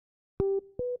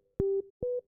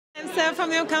Sarah from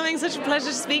The Upcoming. Such a pleasure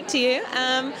to speak to you.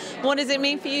 What does it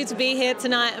mean for you to be here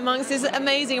tonight amongst this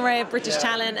amazing array of British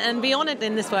talent and be honoured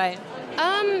in this way?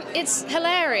 It's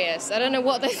hilarious. I don't know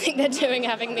what they think they're doing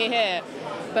having me here.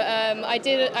 But I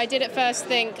did at first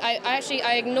think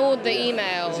I ignored the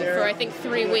email for I think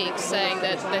 3 weeks saying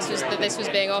that this was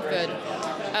being offered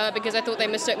because I thought they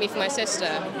mistook me for my sister,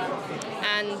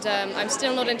 and I'm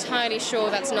still not entirely sure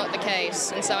that's not the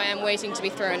case, and so I am waiting to be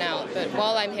thrown out. But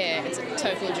while I'm here, it's a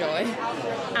total joy.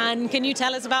 And can you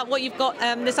tell us about what you've got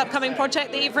this upcoming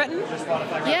project that you've written?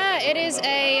 Yeah, it is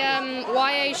a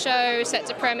YA show set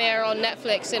to premiere on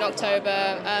Netflix in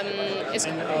October. Its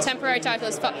temporary title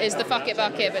is The Fuck It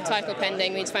Bucket, but title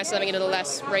pending. We need to find something a little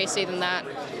less racy than that.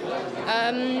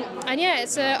 And yeah,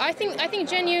 it's I think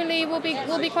genuinely will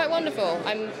be quite wonderful.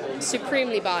 I'm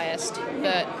supremely biased,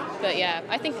 but yeah,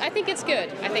 I think it's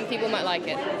good. I think people might like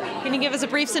it. Can you give us a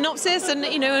brief synopsis and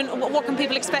and what can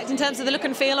people expect in terms of the look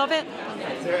and feel of it?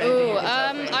 Ooh,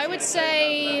 I would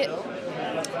say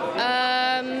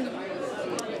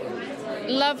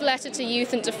love letter to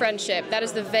youth and to friendship. That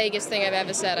is the vaguest thing I've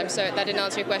ever said. I'm sorry that didn't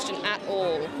answer your question at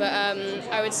all. But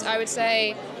I would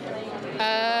say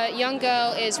a young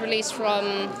girl is released from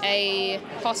a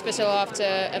hospital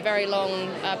after a very long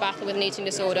battle with an eating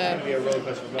disorder,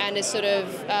 and is sort of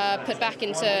put back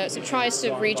into, tries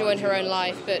to rejoin her own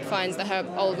life, but finds that her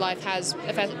old life has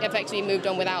effectively moved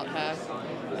on without her.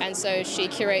 And so she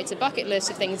curates a bucket list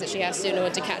of things that she has to do in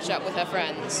order to catch up with her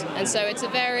friends. And so it's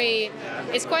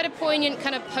quite a poignant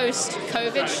kind of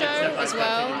post-COVID show as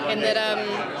well, in that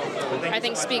I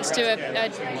think speaks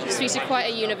to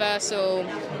quite a universal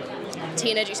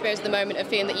teenage experience at the moment of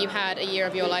feeling that you had a year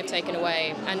of your life taken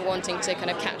away and wanting to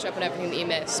kind of catch up on everything that you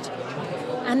missed.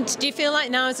 And do you feel like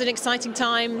now is an exciting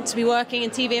time to be working in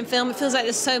TV and film? It feels like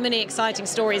there's so many exciting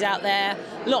stories out there,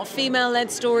 a lot of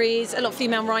female-led stories, a lot of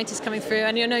female writers coming through,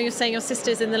 and you're saying your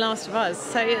sister's in The Last of Us,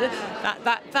 so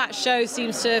that show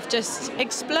seems to have just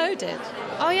exploded.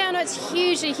 Oh yeah, no, it's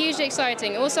hugely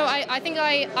exciting. Also, I think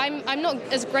I'm not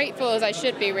as grateful as I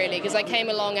should be, really, because I came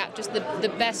along at just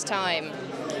the best time.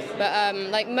 But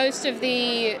like most of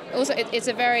it's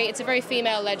a very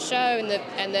female-led show, and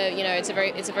it's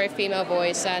a very female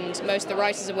voice, and most of the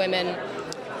writers are women,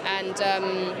 and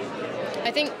I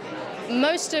think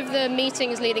most of the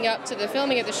meetings leading up to the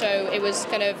filming of the show, it was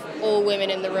kind of all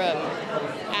women in the room,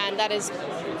 and that is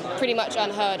pretty much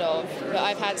unheard of. But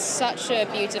I've had such a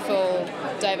beautiful,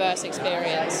 diverse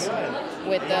experience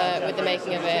with the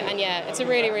making of it, and yeah, it's a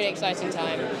really exciting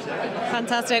time.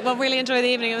 Fantastic. Well, really enjoy the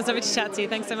evening. It was lovely to chat to you.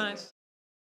 Thanks so much.